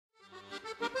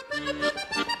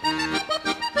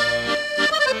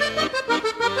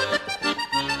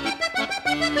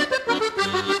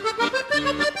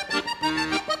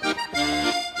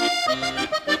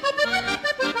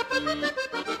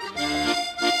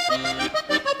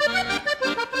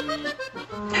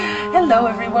Hello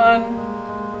everyone.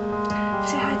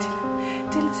 Say hi,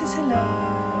 Dylan says hello.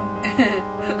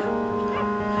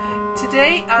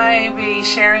 Today I'll be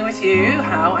sharing with you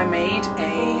how I made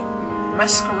a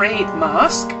masquerade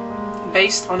mask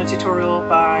based on a tutorial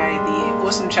by the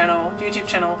awesome YouTube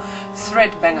channel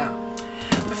Threadbanger.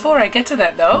 Before I get to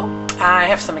that though, I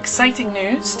have some exciting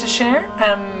news to share.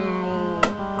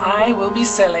 I will be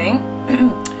selling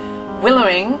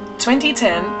Willowing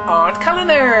 2010 art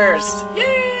calendars!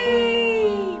 Yay!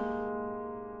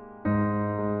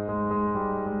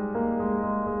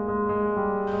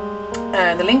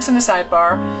 And the links in the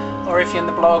sidebar, or if you're in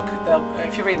the blog,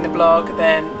 if you're reading the blog,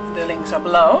 then the links are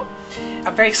below.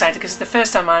 I'm very excited because it's the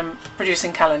first time I'm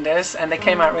producing calendars and they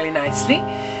came out really nicely.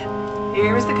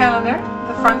 Here is the calendar,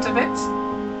 the front of it.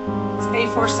 It's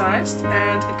A4 sized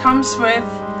and it comes with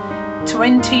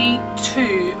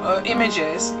 22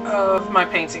 images of my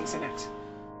paintings in it.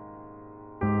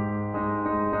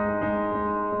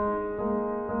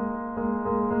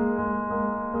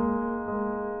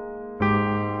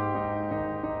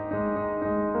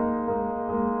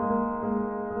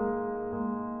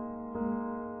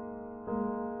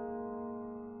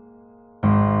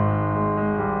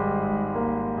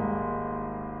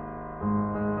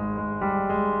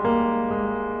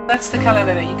 That's the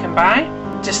calendar that you can buy.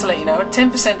 Just to let you know,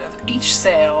 10% of each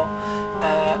sale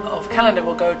of calendar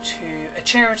will go to a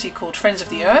charity called Friends of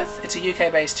the Earth. It's a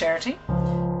UK-based charity.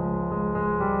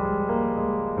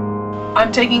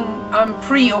 I'm taking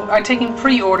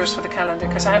pre-orders for the calendar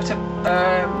because I have to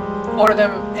order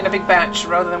them in a big batch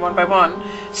rather than one by one.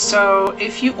 So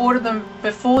if you order them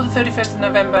before the 31st of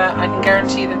November, I can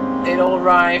guarantee that it'll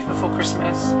arrive before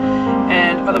Christmas.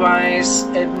 And otherwise,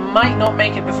 it might not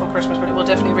make it before Christmas, but it will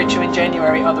definitely reach you in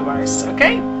January otherwise,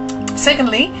 okay?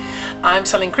 Secondly, I'm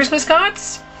selling Christmas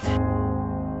cards.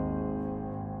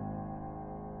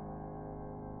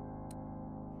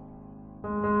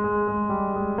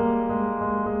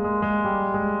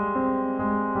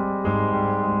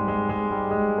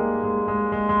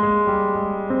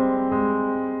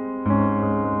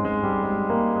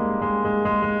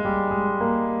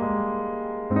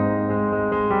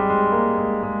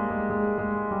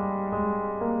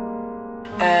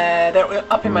 They're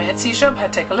up in my Etsy shop,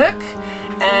 take a look.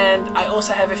 And I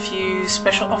also have a few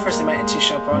special offers in my Etsy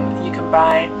shop on. You can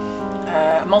buy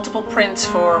multiple prints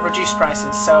for reduced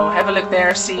prices. So have a look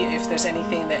there, see if there's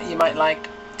anything that you might like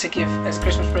to give as a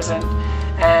Christmas present.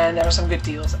 And there are some good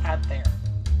deals out there.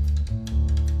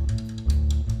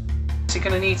 So you're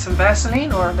going to need some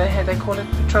Vaseline, or they call it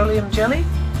petroleum jelly.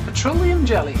 Petroleum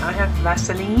jelly. I have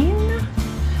Vaseline,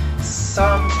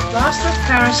 some plaster of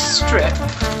Paris strip,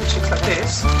 which looks like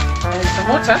this, and some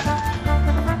water.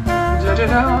 You're going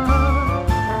to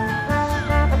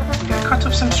cut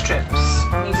off some strips.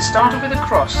 You need to start off with a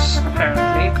cross,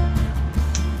 apparently.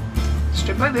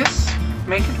 Strip like this,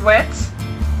 make it wet.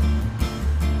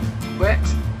 Wet.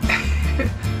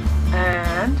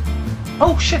 And...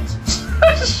 oh shit!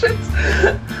 Shit!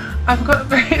 I forgot a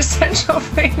very essential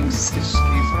things. Excuse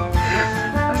me.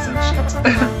 That's some shit.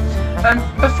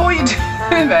 Before you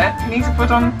do that, you need to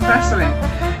put on Vaseline.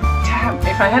 Damn,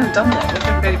 if I hadn't done that, it would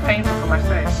have been very painful for my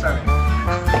face, sorry.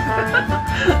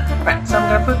 Right, so I'm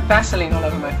going to put Vaseline all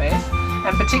over my face,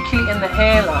 and particularly in the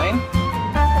hairline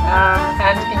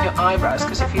and in your eyebrows,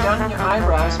 because if you don't in your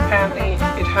eyebrows, apparently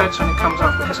it hurts when it comes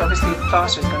off, because obviously the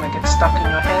plaster is going to get stuck in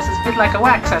your hair. So it's a bit like a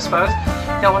wax, I suppose.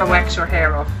 You don't want to wax your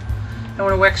hair off. You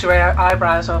don't want to wax your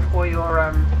eyebrows off, or your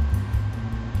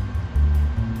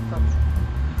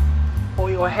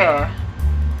hair.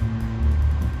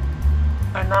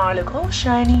 And now I look all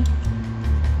shiny.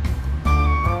 So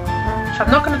I'm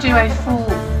not going to do a full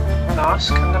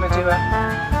mask, I'm going to do a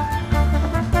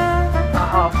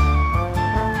half,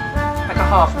 like a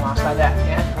half mask, like that,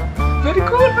 yeah? Very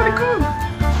cool, very cool!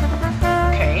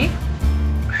 Okay.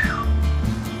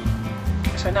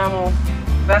 So now I'm all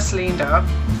Vaselined up,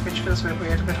 which feels a bit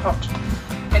weird, a bit hot.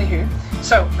 Anywho,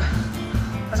 so,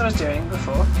 as I was doing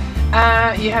before,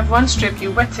 you have one strip,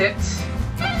 you wet it.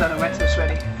 I've done a wet, it's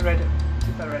ready. I read it.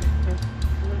 Did that already.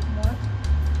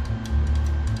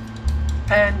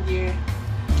 And you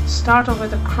start off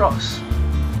with a cross.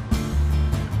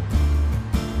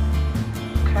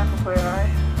 Careful for your eye,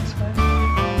 I suppose.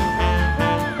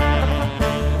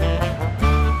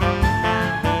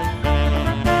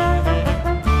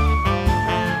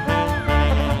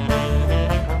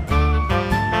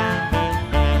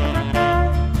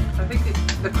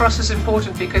 The cross is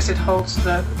important because it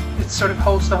sort of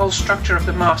holds the whole structure of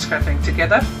the mask, I think,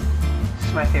 together. This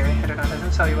is my theory, I don't know, it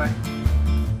doesn't tell you why.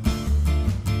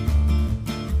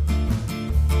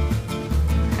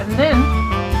 And then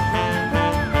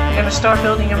you're going to to start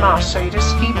building your mask. So you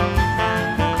just keep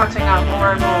cutting out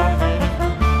more and more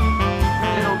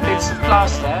little bits of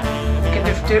plaster. You can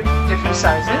do different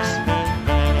sizes,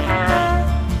 and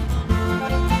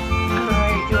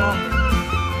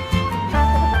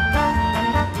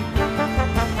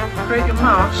create your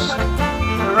mask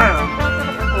around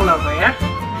all over, yeah?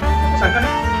 So I'm going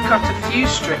to cut a few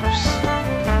strips.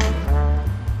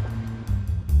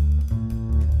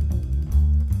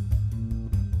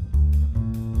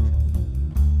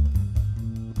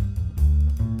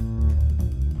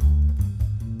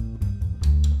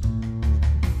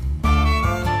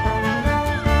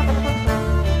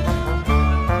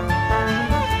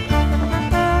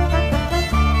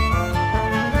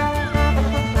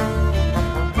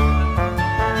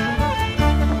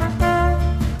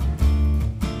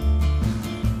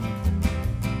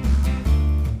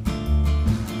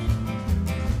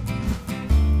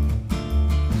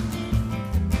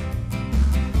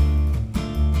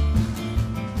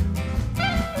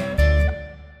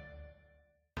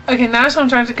 Okay, now so I'm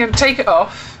trying to take it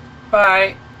off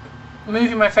by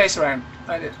moving my face around.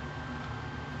 I did.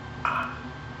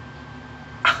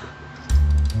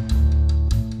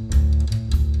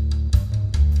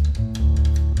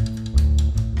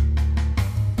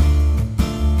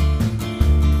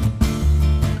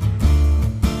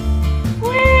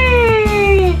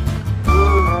 Whee!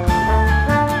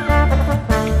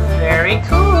 Very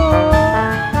cool.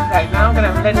 Right, now I'm going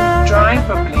to let it dry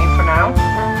properly for now.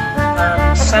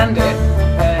 Sand it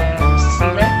and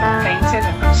seal it and paint it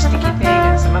and put a sticky thing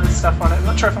and some other stuff on it. I'm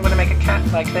not sure if I'm going to make a cat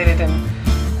like they did in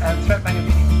Threat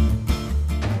Magazine.